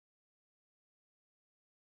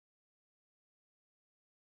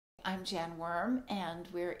I'm Jan Wurm, and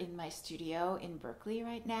we're in my studio in Berkeley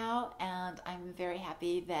right now. And I'm very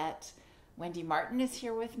happy that Wendy Martin is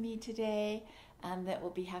here with me today, and that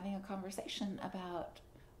we'll be having a conversation about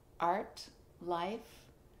art, life,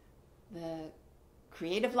 the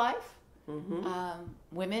creative life,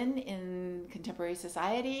 women in contemporary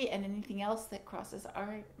society, and anything else that crosses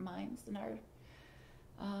our minds and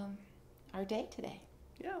our day today.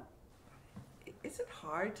 Yeah. Is it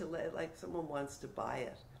hard to let, like, someone wants to buy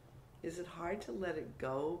it? Is it hard to let it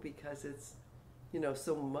go because it's,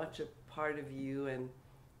 so much a part of you, and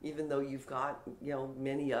even though you've got,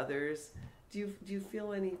 many others, do you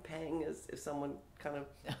feel any pang as if someone kind of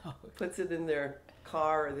puts it in their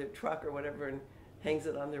car or their truck or whatever and hangs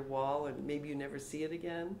it on their wall and maybe you never see it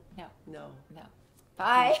again? No. No. No.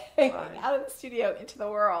 Bye. Bye. Out of the studio, into the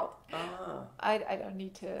world. Ah. I don't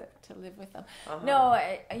need to live with them. Uh-huh. No,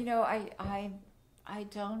 I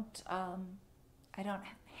don't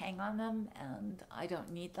hang on them, and I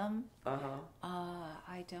don't need them. I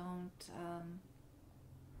don't.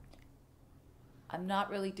 I'm not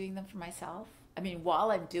really doing them for myself. I mean,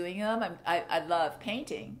 while I'm doing them, I love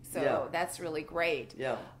painting, so that's really great.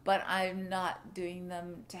 Yeah. But I'm not doing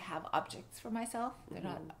them to have objects for myself. They're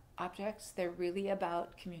not objects. They're really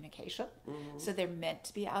about communication. So they're meant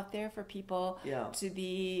to be out there for people to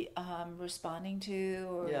be responding to,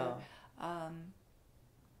 or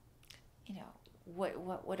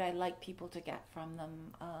what would I like people to get from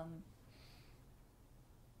them?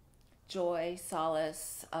 Joy,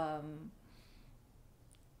 solace,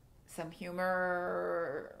 some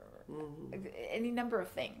humor, any number of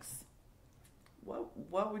things.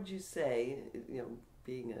 What would you say,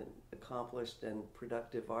 being an accomplished and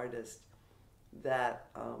productive artist, that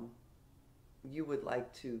you would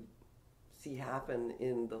like to see happen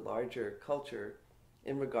in the larger culture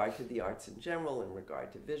in regard to the arts in general, in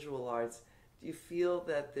regard to visual arts? Do you feel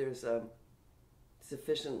that there's a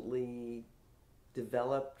sufficiently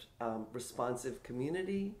developed, responsive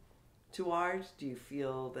community to art? Do you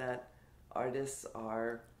feel that artists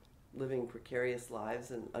are living precarious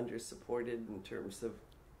lives and under-supported in terms of,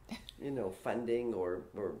 funding or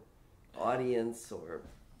audience or,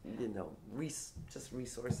 just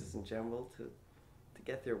resources in general to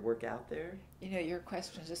get their work out there? Your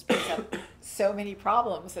question just brings up so many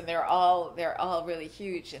problems, and they're all really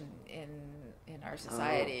huge in our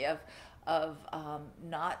society of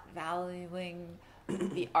not valuing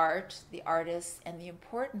the art, the artists, and the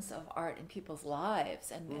importance of art in people's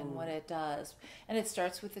lives and what it does. And it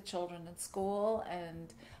starts with the children in school,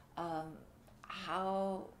 and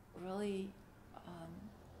how really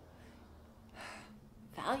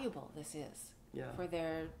valuable this is for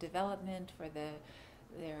their development, for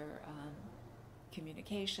their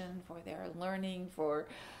communication, for their learning, for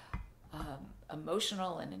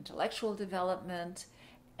emotional and intellectual development.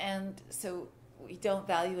 And so we don't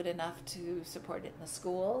value it enough to support it in the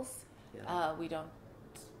schools. We don't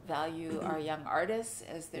value our young artists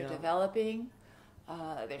as they're developing.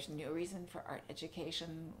 There's no reason for art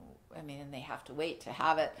education. I mean, and they have to wait to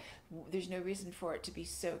have it. There's no reason for it to be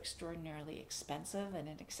so extraordinarily expensive and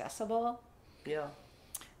inaccessible. Yeah.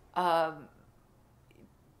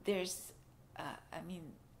 There's,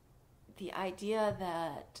 the idea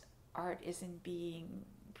that art isn't being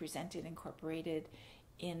presented, incorporated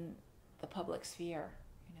in the public sphere,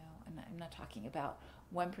 and I'm not talking about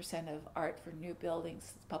 1% of art for new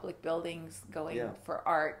buildings, public buildings going for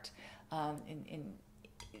art. In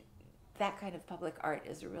that kind of public art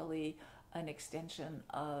is really an extension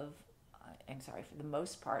of, I'm sorry, for the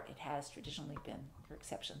most part, it has traditionally been, for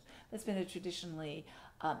exceptions, it's been a traditionally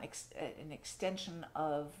an extension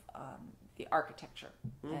of the architecture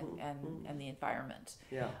and the environment.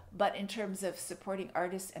 Yeah. But in terms of supporting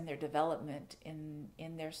artists and their development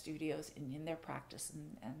in their studios and in their practice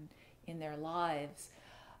and in their lives,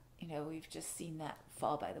 we've just seen that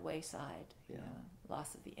fall by the wayside.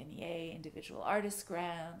 Loss of the NEA, individual artist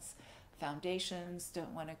grants. Foundations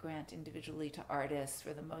don't want to grant individually to artists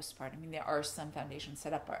for the most part. I mean, there are some foundations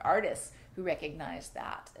set up by artists who recognize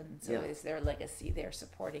that, and so is their legacy there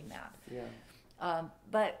supporting that. Yeah.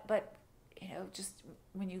 But just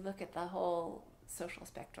when you look at the whole social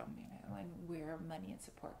spectrum, and where money and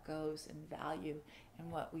support goes, and value,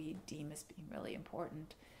 and what we deem as being really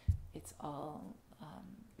important, it's all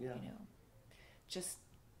just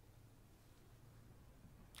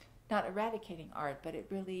not eradicating art, but it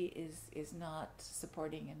really is not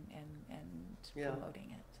supporting and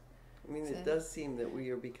promoting it. I mean, it does seem that we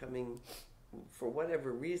are becoming, for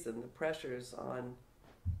whatever reason, the pressures on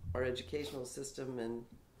our educational system and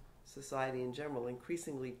society in general,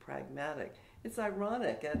 increasingly pragmatic. It's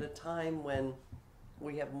ironic at a time when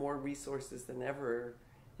we have more resources than ever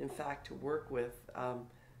in fact, to work with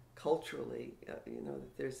culturally. That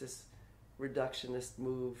there's this reductionist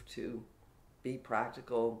move to be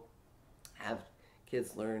practical, have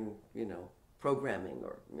kids learn, programming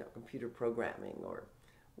or computer programming or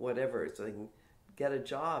whatever, so they can get a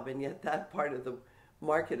job. And yet that part of the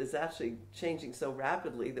market is actually changing so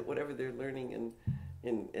rapidly that whatever they're learning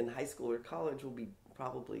in high school or college will be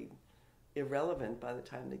probably irrelevant by the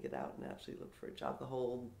time they get out and actually look for a job. The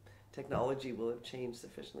whole technology will have changed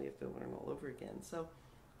sufficiently if they learn all over again. So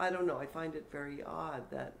I don't know. I find it very odd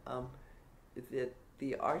that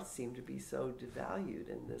the arts seem to be so devalued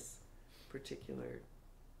in this particular.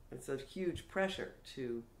 It's a huge pressure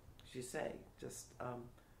to, as you say, just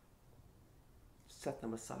set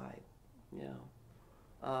them aside.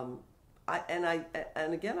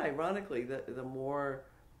 And again, ironically, the more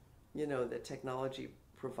that technology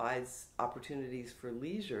provides opportunities for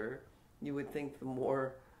leisure, you would think the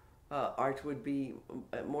more art would be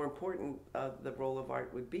more important. The role of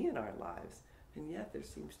art would be in our lives, and yet there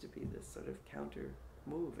seems to be this sort of counter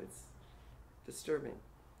move. It's disturbing.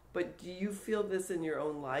 But do you feel this in your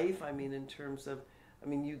own life? I mean, in terms of,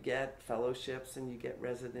 you get fellowships and you get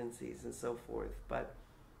residencies and so forth, but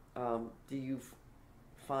do you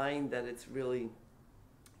find that it's really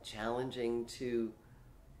challenging to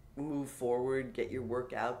move forward, get your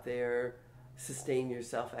work out there, sustain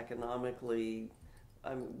yourself economically?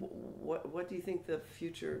 What do you think the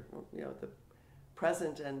future, the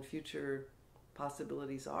present and future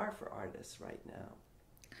possibilities are for artists right now?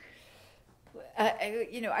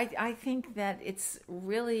 I think that it's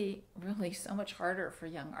really, really so much harder for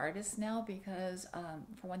young artists now because,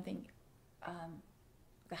 for one thing,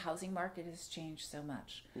 the housing market has changed so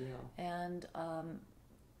much. Yeah. And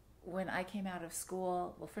when I came out of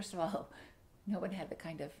school, well, first of all, no one had the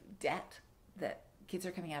kind of debt that kids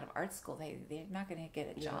are coming out of art school. They're not going to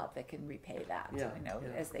get a job that can repay that,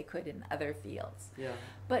 as they could in other fields. Yeah.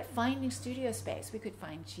 But finding studio space, we could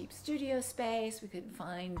find cheap studio space. We could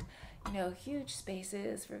find, huge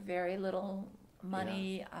spaces for very little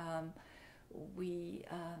money. Yeah.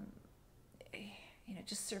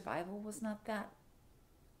 Just survival was not that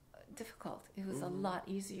difficult. It was a lot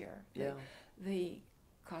easier. Yeah. The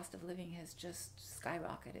cost of living has just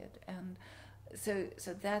skyrocketed, and so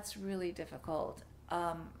that's really difficult.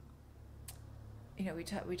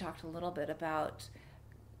 We talked a little bit about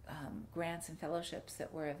grants and fellowships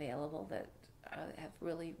that were available that have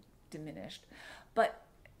really diminished, but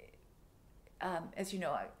as you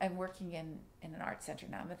know, I'm working in an art center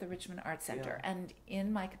now. I'm at the Richmond Art Center, and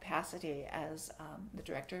in my capacity as the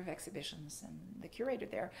director of exhibitions and the curator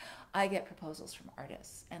there, I get proposals from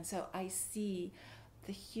artists, and so I see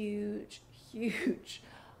the huge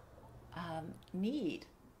need,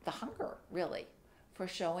 the hunger really, for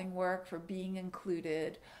showing work, for being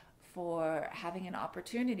included, for having an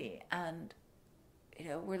opportunity. And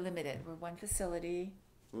we're limited. We're one facility.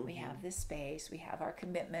 We have this space. We have our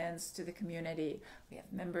commitments to the community. We have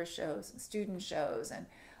member shows and student shows, and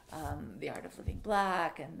the Art of Living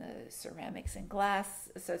Black and the Ceramics and Glass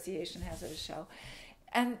Association has a show.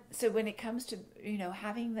 And so when it comes to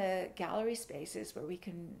having the gallery spaces where we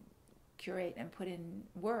can curate and put in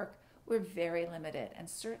work, we're very limited, and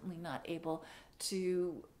certainly not able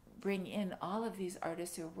to bring in all of these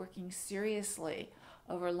artists who are working seriously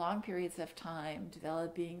over long periods of time,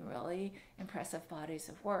 developing really impressive bodies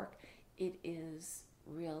of work. It is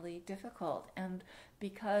really difficult. And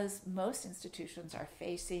because most institutions are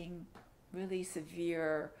facing really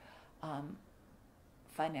severe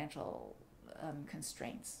financial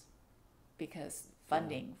constraints, because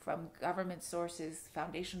funding from government sources,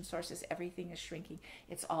 foundation sources, everything is shrinking.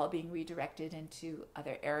 It's all being redirected into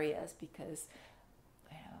other areas because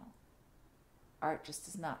art just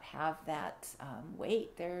does not have that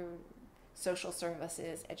weight. There are social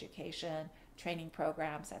services, education, training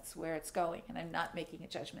programs, that's where it's going. And I'm not making a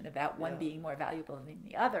judgment about one being more valuable than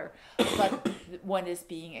the other, but one is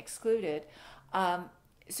being excluded.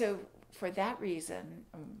 So for that reason,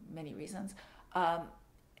 many reasons,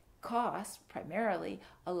 cost primarily,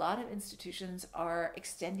 a lot of institutions are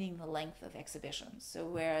extending the length of exhibitions. So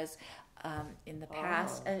whereas in the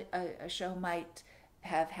past a show might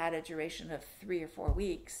have had a duration of 3 or 4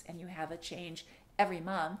 weeks, and you have a change every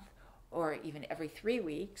month or even every 3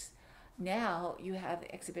 weeks, now you have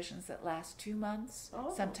exhibitions that last 2 months,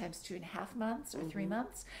 sometimes 2.5 months or 3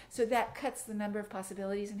 months. So that cuts the number of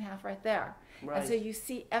possibilities in half right there. Right. And so you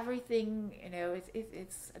see everything,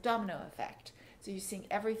 it's a domino effect. So you're seeing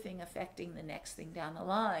everything affecting the next thing down the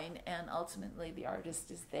line, and ultimately the artist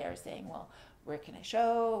is there saying, well, where can I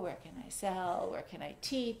show? Where can I sell? Where can I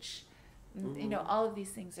teach? You know, all of these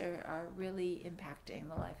things are really impacting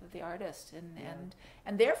the life of the artist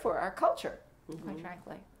and therefore our culture, quite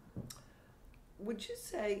frankly. Would you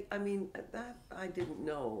say, I mean, that I didn't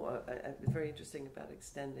know. It's very interesting about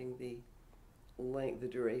extending the length, the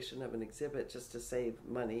duration of an exhibit just to save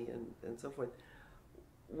money and so forth.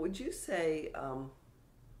 Would you say,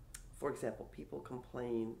 for example, people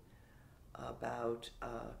complain about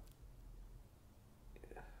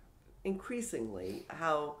increasingly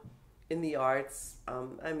how in the arts,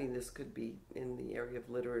 I mean, this could be in the area of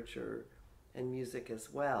literature and music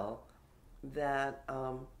as well, that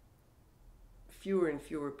fewer and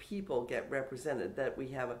fewer people get represented, that we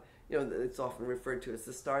have it's often referred to as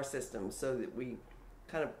the star system, so that we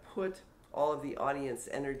kind of put all of the audience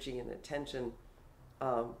energy and attention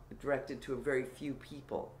directed to a very few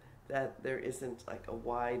people, that there isn't like a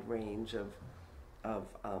wide range of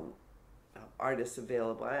artists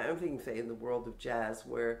available. I'm thinking, say, in the world of jazz,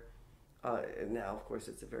 where now, of course,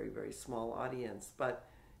 it's a very, very small audience, but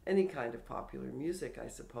any kind of popular music, I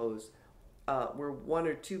suppose, where one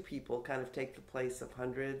or two people kind of take the place of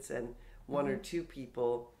hundreds, and one or two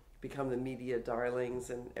people become the media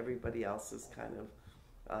darlings, and everybody else is kind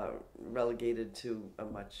of relegated to a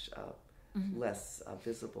much less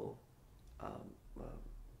visible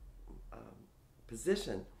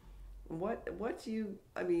position. What do you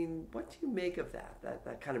make of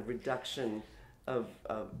that kind of reduction of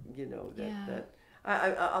that?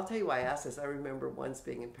 I'll tell you why I asked this. I remember once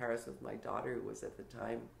being in Paris with my daughter, who was at the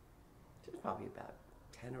time, she was probably about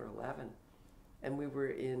 10 or 11, and we were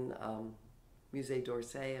in Musée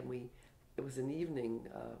d'Orsay, and it was an evening.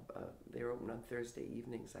 They were open on Thursday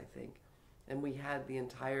evenings, I think, and we had the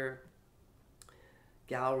entire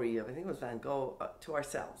gallery of, I think it was Van Gogh, to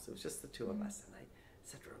ourselves. It was just the two of us, and I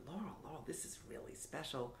said to her, Laurel, this is really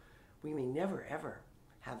special. We may never ever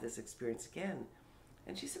have this experience again.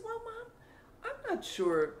 And she said, well, Mom, I'm not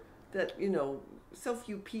sure that, so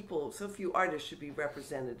few artists should be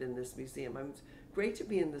represented in this museum. It's great to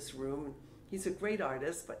be in this room. He's a great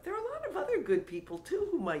artist, but there are a lot of other good people too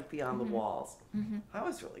who might be on the walls. I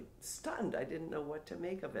was really stunned. I didn't know what to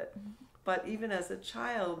make of it. But even as a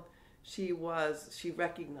child, she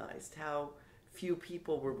recognized how few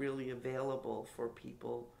people were really available for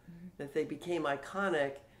people, that they became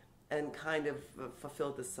iconic and kind of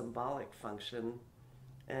fulfilled a symbolic function,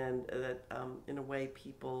 and that in a way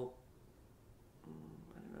people,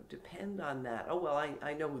 depend on that. Oh, well,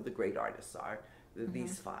 I know who the great artists are,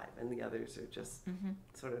 these five, and the others are just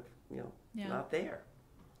sort of, not there.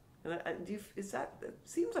 And it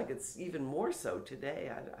seems like it's even more so today.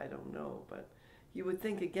 I don't know, but you would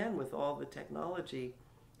think, again, with all the technology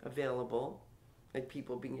available, like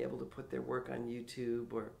people being able to put their work on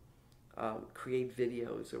YouTube or create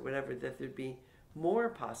videos or whatever, that there'd be more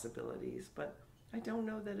possibilities, but I don't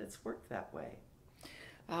know that it's worked that way.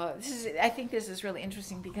 I think this is really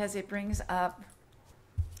interesting because it brings up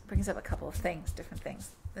a couple of things, different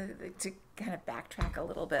things, to kind of backtrack a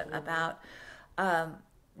little bit about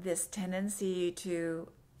this tendency to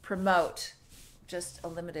promote just a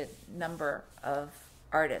limited number of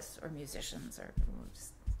artists or musicians or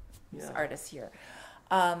artists here,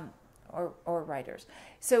 or writers.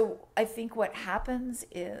 So I think what happens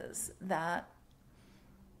is that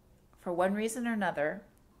for one reason or another,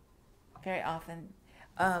 very often,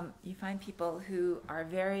 you find people who are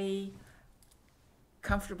very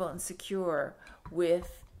comfortable and secure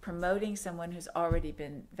with promoting someone who's already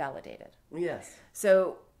been validated. Yes.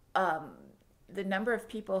 So the number of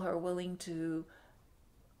people who are willing to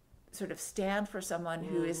sort of stand for someone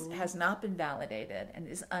who has not been validated and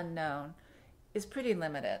is unknown is pretty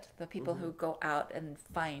limited. The people who go out and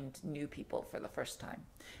find new people for the first time.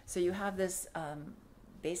 So you have this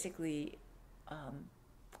basically, I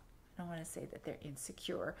don't want to say that they're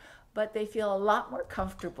insecure, but they feel a lot more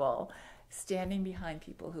comfortable standing behind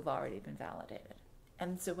people who've already been validated.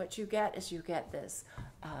 And so what you get is this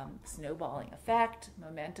snowballing effect,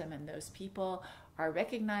 momentum, and those people are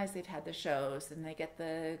recognized, they've had the shows, and they get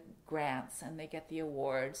the grants, and they get the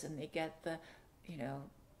awards, and they get the,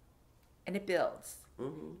 and it builds.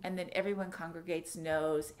 And then everyone congregates,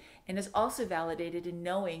 knows, and is also validated in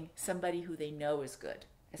knowing somebody who they know is good,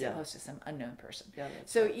 as opposed to some unknown person. Yeah,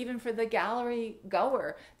 so right. Even for the gallery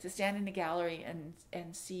goer to stand in a gallery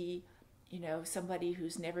and see, somebody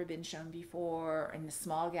who's never been shown before in a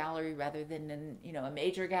small gallery rather than in, a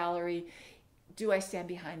major gallery, do I stand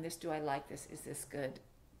behind this? Do I like this? Is this good?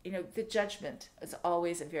 The judgment is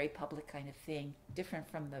always a very public kind of thing, different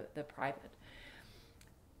from the private.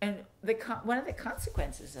 And one of the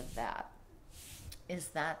consequences of that is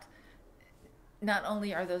that not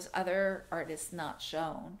only are those other artists not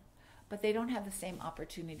shown, but they don't have the same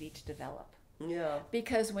opportunity to develop. Yeah.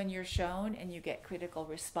 Because when you're shown and you get critical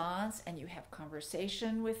response and you have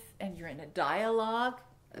conversation with, and you're in a dialogue,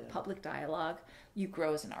 a public dialogue, you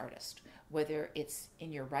grow as an artist, whether it's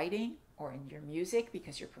in your writing or in your music,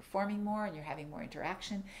 because you're performing more and you're having more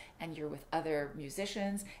interaction and you're with other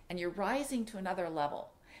musicians and you're rising to another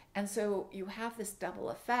level. And so you have this double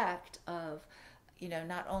effect of, you know,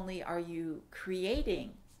 not only are you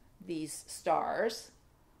creating these stars,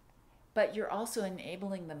 but you're also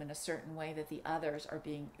enabling them in a certain way that the others are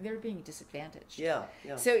being disadvantaged. Yeah,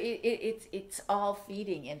 yeah. So it's all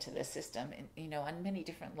feeding into the system, you know, on many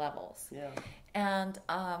different levels. Yeah. And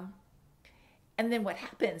then what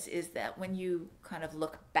happens is that when you kind of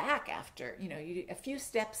look back after, you know, you do a few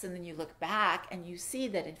steps and then you look back and you see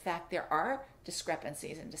that in fact there are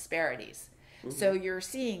discrepancies and disparities. Mm-hmm. So you're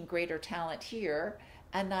seeing greater talent here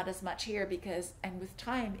and not as much here, because, and with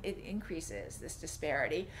time it increases this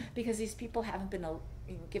disparity because these people haven't been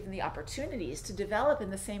given the opportunities to develop in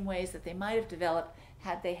the same ways that they might have developed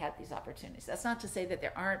had they had these opportunities. That's not to say that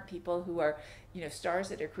there aren't people who are, you know, stars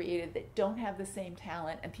that are created that don't have the same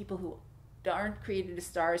talent, and people who aren't created as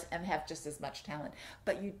stars and have just as much talent.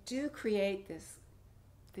 But you do create this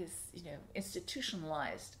you know,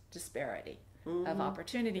 institutionalized disparity. Mm-hmm. Of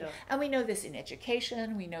opportunity. Yeah. And we know this in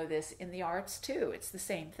education, we know this in the arts too. It's the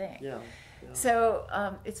same thing. Yeah. So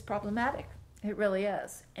it's problematic. It really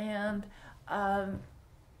is. And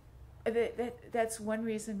that's one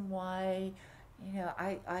reason why, you know,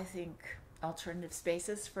 I think alternative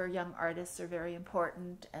spaces for young artists are very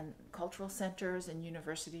important, and cultural centers and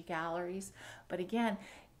university galleries. But again,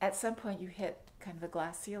 at some point you hit kind of a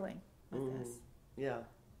glass ceiling with this. Yeah.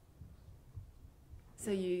 So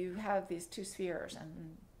you have these two spheres,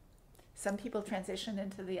 and some people transition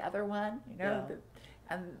into the other one, you know,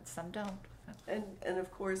 and some don't. And of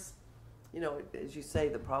course, you know, as you say,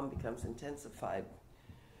 the problem becomes intensified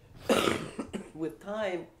with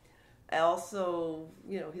time. Also,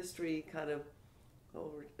 you know, history kind of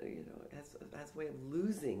has a way of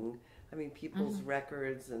losing. I mean, people's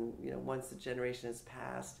records, and you know, once the generation has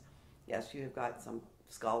passed, yes, you have got some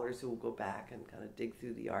scholars who will go back and kind of dig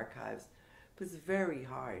through the archives. But it's very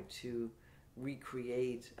hard to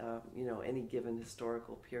recreate, you know, any given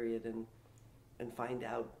historical period and find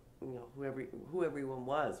out, you know, who everyone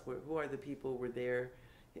was, who are the people who were there.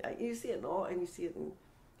 You see it in all, and you see it in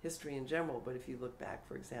history in general. But if you look back,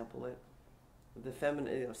 for example, at the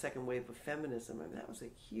second wave of feminism, I mean, that was a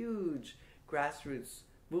huge grassroots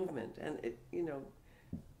movement, and it, you know,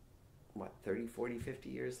 30, 40, 50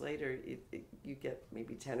 years later, you get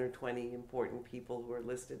maybe 10 or 20 important people who are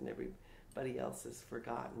listed, and everybody else is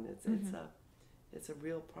forgotten. It's a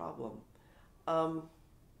real problem.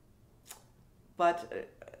 But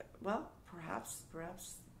perhaps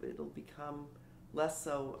it'll become less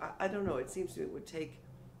so. I don't know. It seems to me it would take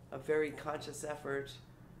a very conscious effort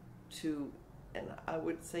to, and I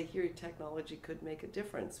would say here technology could make a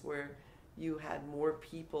difference, where you had more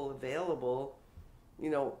people available, you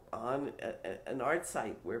know, on an art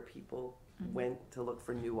site where people went to look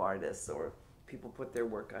for new artists, or people put their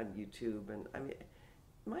work on YouTube. And I mean, it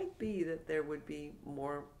might be that there would be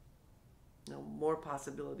more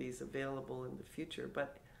possibilities available in the future,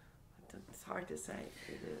 but it's hard to say.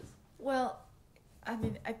 It is. Well, I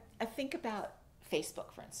mean, I think about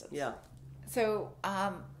Facebook, for instance. Yeah. So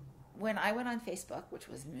when I went on Facebook, which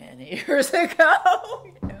was many years ago,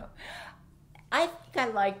 you know, I think I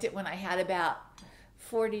liked it when I had about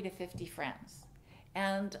 40 to 50 friends,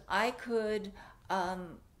 and I could,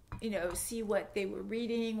 you know, see what they were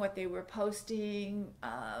reading, what they were posting.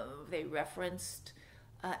 They referenced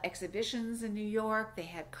exhibitions in New York. They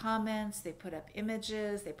had comments. They put up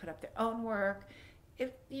images. They put up their own work.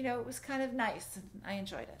 It was kind of nice, and I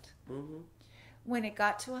enjoyed it. Mm-hmm. When it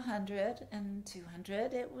got to 100 and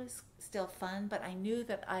 200, it was still fun, but I knew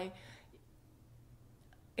that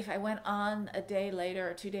if I went on a day later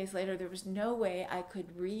or 2 days later, there was no way I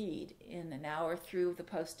could read in an hour through the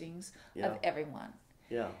postings of everyone.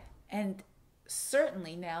 Yeah. And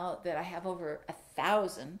certainly now that I have over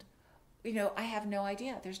 1,000, you know, I have no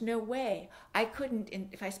idea. There's no way. I couldn't,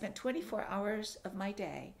 if I spent 24 hours of my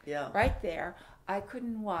day right there, I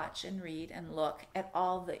couldn't watch and read and look at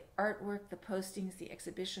all the artwork, the postings, the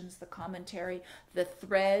exhibitions, the commentary, the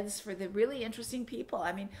threads for the really interesting people.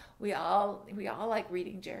 I mean, we all like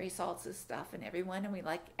reading Jerry Saltz's stuff and everyone, and we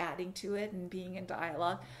like adding to it and being in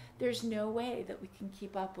dialogue. There's no way that we can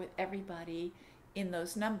keep up with everybody in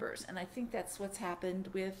those numbers, and I think that's what's happened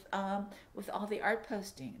with all the art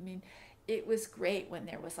posting. I mean, it was great when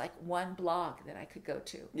there was like one blog that I could go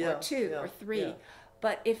to, or two, or three. Yeah.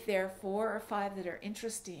 But if there are 4 or 5 that are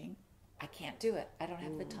interesting, I can't do it. I don't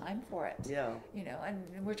have the time for it. Yeah. You know, and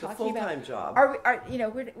we're It's a talking about full-time job.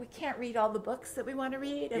 We can't read all the books that we want to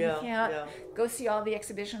read, and we can't go see all the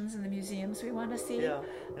exhibitions in the museums we want to see,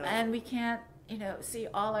 and we can't, see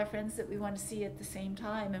all our friends that we want to see at the same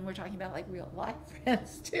time. And we're talking about like real life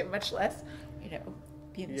friends too, much less,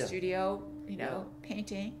 be in the studio,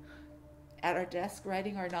 painting, at our desk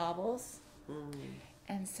writing our novels.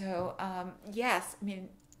 And so, yes, I mean,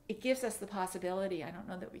 it gives us the possibility. I don't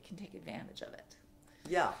know that we can take advantage of it.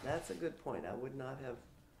 Yeah, that's a good point. I would not have.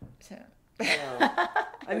 So.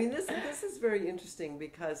 I mean, this is very interesting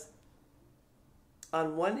because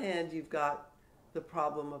on one hand, you've got the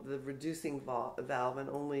problem of the reducing valve, and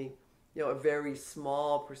only, a very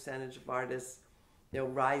small percentage of artists,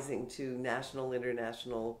 rising to national,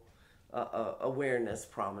 international awareness,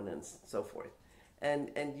 prominence, so forth.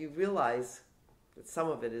 And you realize that some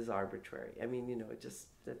of it is arbitrary. I mean, just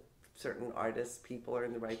that certain artists, people are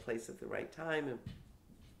in the right place at the right time, and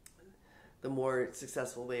the more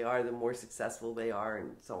successful they are,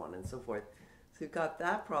 and so on and so forth. So you've got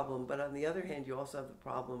that problem, but on the other hand, you also have the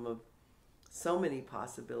problem of so many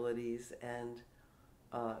possibilities, and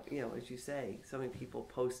as you say, so many people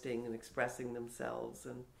posting and expressing themselves,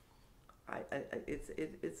 and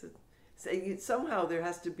somehow there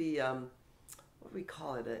has to be what do we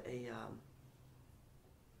call it,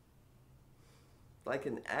 like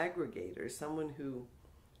an aggregator, someone who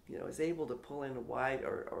is able to pull in a wide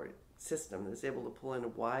or system that's able to pull in a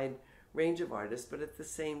wide range of artists, but at the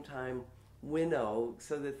same time winnow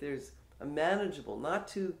so that there's a manageable, not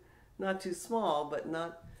too small, but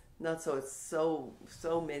not so it's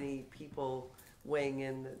so many people weighing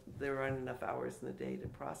in that there aren't enough hours in the day to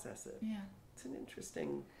process it. Yeah, it's an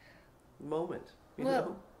interesting moment.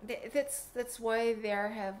 That's why there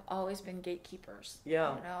have always been gatekeepers.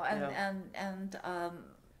 Yeah. And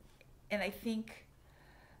I think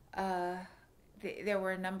there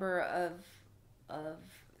were a number of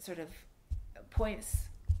sort of points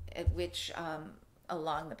at which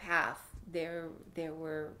along the path there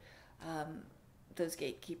were those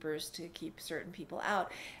gatekeepers to keep certain people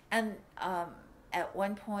out, and at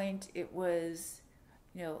one point it was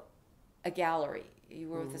a gallery. You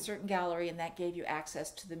were with a certain gallery, and that gave you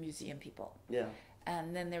access to the museum people. Yeah.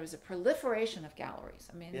 And then there was a proliferation of galleries.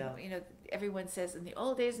 I mean, everyone says in the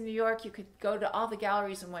old days in New York, you could go to all the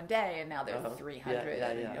galleries in one day, and now there are 300.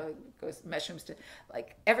 It goes mushrooms to,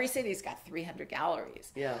 like, every city's got 300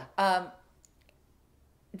 galleries. Yeah.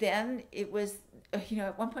 Then it was,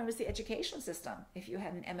 at one point it was the education system. If you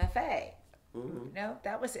had an MFA,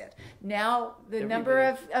 that was it. Now the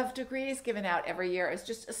number of degrees given out every year is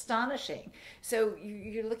just astonishing. So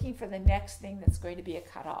you're looking for the next thing that's going to be a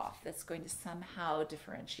cutoff, that's going to somehow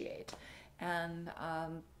differentiate. And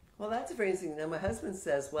well, that's very interesting. Now my husband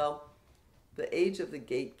says, well, the age of the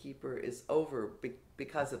gatekeeper is over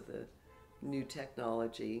because of the new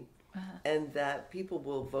technology, and that people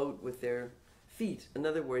will vote with their feet. In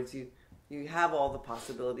other words, you have all the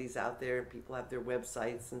possibilities out there. People have their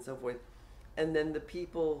websites and so forth. And then the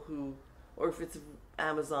people who, or if it's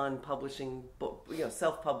Amazon publishing book,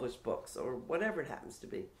 self-published books or whatever it happens to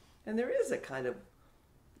be. And there is a kind of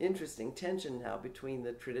interesting tension now between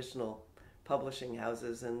the traditional publishing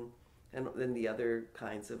houses and then the other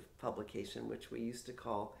kinds of publication, which we used to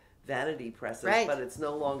call vanity presses, but it's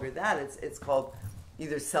no longer that. It's called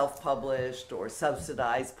either self-published or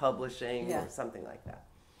subsidized publishing or something like that.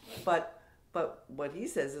 But what he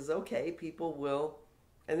says is, okay, people will.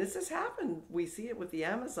 And this has happened. We see it with the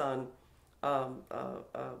Amazon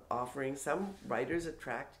offering. Some writers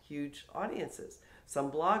attract huge audiences.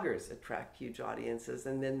 Some bloggers attract huge audiences,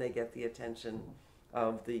 and then they get the attention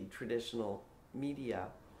of the traditional media.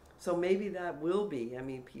 So maybe that will be. I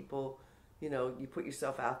mean, people, you put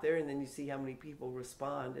yourself out there, and then you see how many people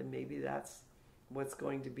respond, and maybe that's what's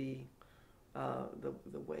going to be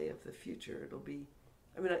the way of the future. It'll be.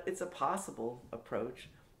 I mean, it's a possible approach.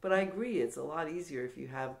 But I agree, it's a lot easier if you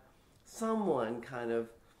have someone kind of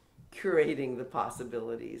curating the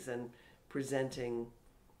possibilities and presenting,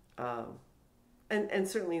 and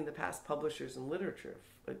certainly in the past, publishers in literature,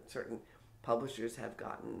 certain publishers have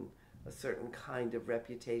gotten a certain kind of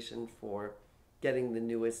reputation for getting the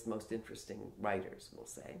newest, most interesting writers,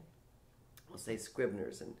 we'll say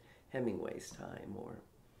Scribner's and Hemingway's time, or,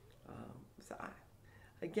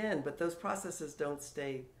 again, but those processes don't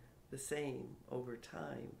stay the same over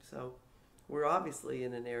time. So we're obviously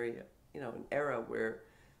in an era where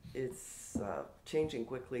it's changing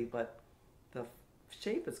quickly, but the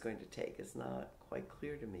shape it's going to take is not quite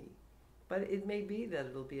clear to me. But it may be that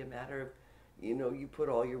it'll be a matter of, you put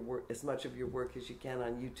all your work, as much of your work as you can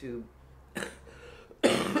on YouTube,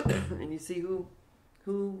 and you see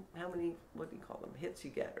how many, what do you call them, hits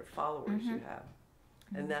you get or followers you have.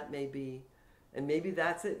 And that may be, and maybe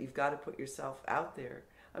that's it. You've got to put yourself out there.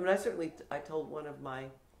 I mean, I told one of my,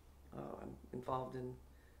 I'm involved in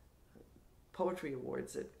poetry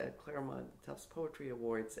awards at Claremont, Tufts Poetry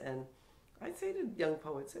Awards, and I say to young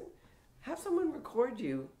poets, have someone record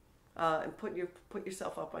you and put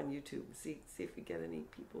yourself up on YouTube. See if you get any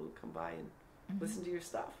people who come by and listen to your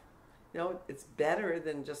stuff. You know, it's better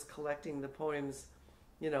than just collecting the poems,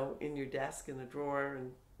 you know, in your desk in a drawer,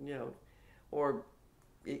 and you know, or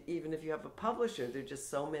even if you have a publisher, there are just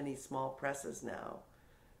so many small presses now,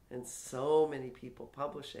 and so many people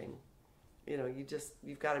publishing. You know,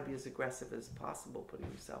 you've got to be as aggressive as possible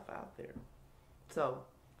putting yourself out there. So,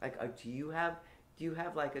 like, do you have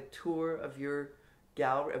like a tour of your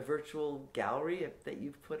gallery, a virtual gallery that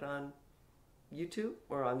you've put on YouTube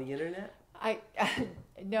or on the internet?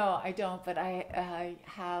 No, I don't. But I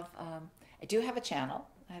do have a channel.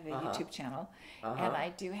 I have a YouTube channel, and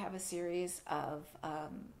I do have a series of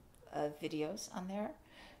videos on there.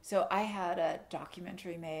 So I had a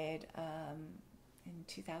documentary made in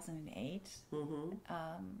 2008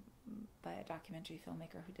 by a documentary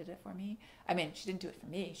filmmaker who did it for me. I mean, she didn't do it for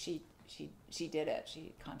me. She did it.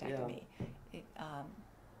 She contacted me.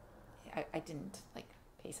 I didn't like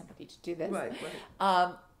pay somebody to do this. Right.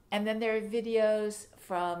 And then there are videos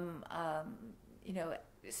from you know,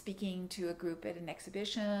 speaking to a group at an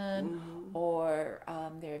exhibition, or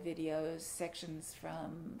there are videos, sections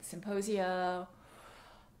from symposia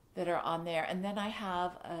that are on there. And then I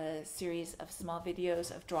have a series of small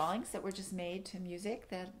videos of drawings that were just made to music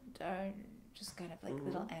that are just kind of like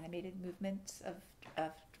little animated movements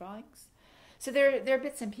of drawings. So there are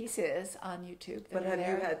bits and pieces on YouTube. But have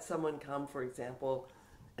you had someone come, for example,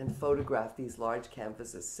 and photograph these large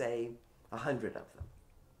canvases, say 100 of them?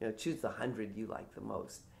 You know, choose the 100 you like the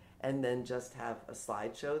most, and then just have a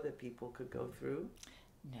slideshow that people could go through?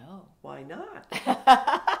 No. Why not?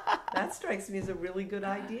 That strikes me as a really good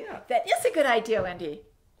idea. That is a good idea, Wendy.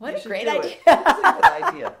 What a great idea. It's a good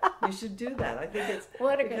idea. You should do that. I think it's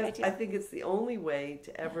what a good idea. I think it's the only way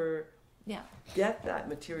to ever get that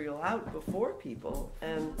material out before people.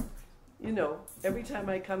 And, you know, every time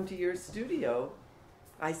I come to your studio,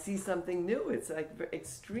 I see something new. It's like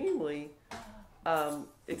extremely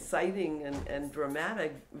exciting and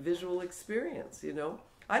dramatic visual experience, you know.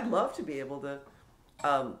 I'd love to be able to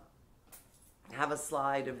have a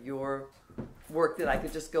slide of your work that I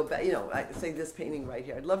could just go back, you know, I could say this painting right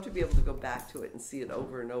here. I'd love to be able to go back to it and see it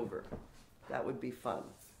over and over. That would be fun.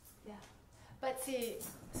 Yeah. But see,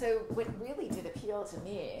 so what really did appeal to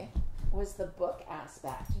me was the book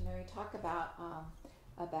aspect. You know, you talk about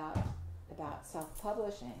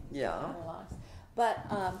self-publishing. Yeah. Catalogs. But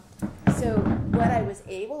so what I was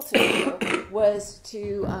able to do was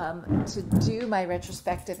to do my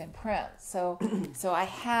retrospective in print. So I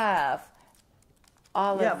have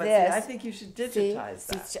all of this. Yeah, but I think you should digitize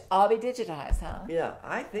that. It's all be digitized, huh? Yeah,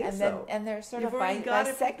 I think and so. And they're sort You've of already by got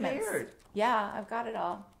it segments. prepared. Yeah, I've got it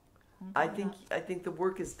all. I think the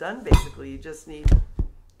work is done basically. You just need,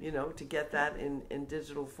 you know, to get that in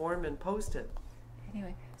digital form and post it.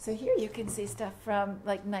 Anyway, so here you can see stuff from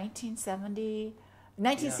like 1970,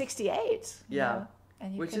 1968. Yeah. You know,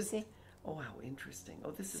 and you can see. Oh, how interesting.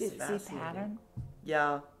 Oh, this is fascinating. See pattern?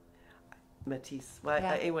 Yeah. Matisse. Well,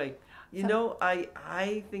 anyway, you know,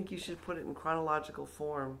 I think you should put it in chronological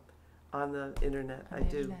form on the internet. I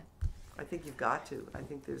do. I think you've got to. I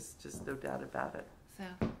think there's just no doubt about it. So.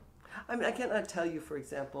 I mean, I cannot tell you, for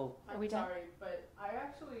example. I'm sorry, but I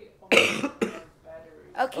actually only have battery.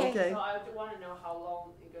 Okay. So I want to know how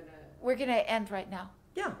long you're gonna. We're gonna end right now.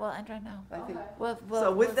 Yeah. We'll end right now. I think.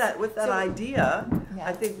 So with that idea, yeah.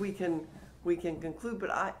 I think we can conclude. But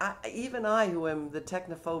I who am the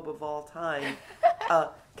technophobe of all time,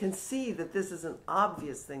 can see that this is an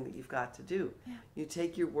obvious thing that you've got to do. Yeah. You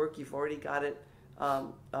take your work, you've already got it,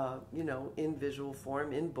 you know, in visual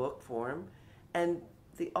form, in book form, and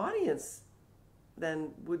the audience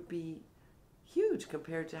then would be huge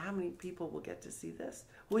compared to how many people will get to see this.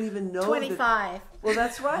 Would even know 25. Well,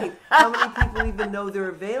 that's right. How many people even know they're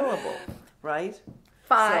available, right?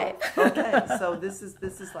 5. So this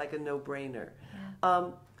is like a no-brainer.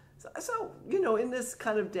 Yeah. So you know, in this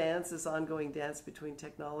kind of dance, this ongoing dance between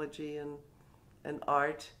technology and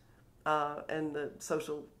art, and the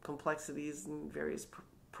social complexities and various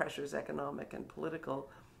pressures, economic and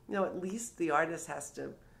political, you know, at least the artist has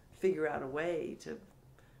to figure out a way to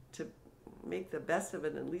make the best of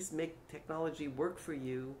it, and at least make technology work for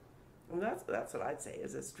you. And that's what I'd say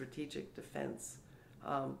is a strategic defense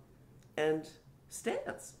and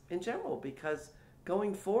stance in general, because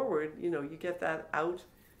going forward, you know, you get that out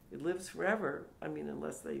It lives forever. I mean,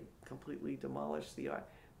 unless they completely demolish the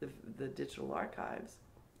digital archives,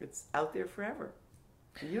 it's out there forever.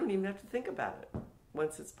 And you don't even have to think about it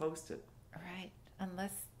once it's posted. Right.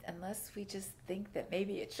 Unless we just think that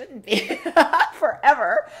maybe it shouldn't be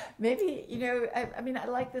forever. Maybe, I mean, I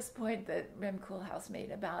like this point that Rem Koolhaas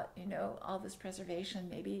made about, all this preservation.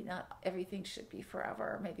 Maybe not everything should be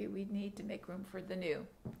forever. Maybe we need to make room for the new.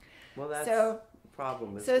 Well, that's a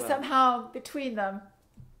problem as so well. somehow between them.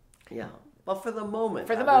 Yeah. Well, for the moment.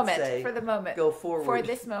 For the moment. Go forward. For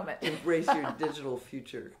this moment. Embrace your digital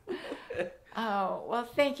future. Oh, well,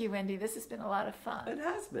 thank you, Wendy. This has been a lot of fun. It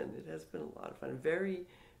has been. It has been a lot of fun. Very,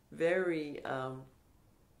 very, I've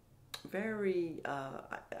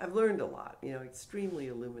learned a lot, extremely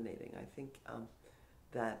illuminating. I think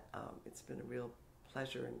that it's been a real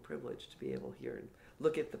pleasure and privilege to be able here and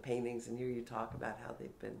look at the paintings and hear you talk about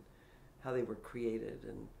how they were created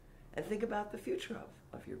and think about the future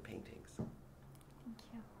of your paintings. Thank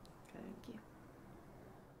you. Okay. Thank you.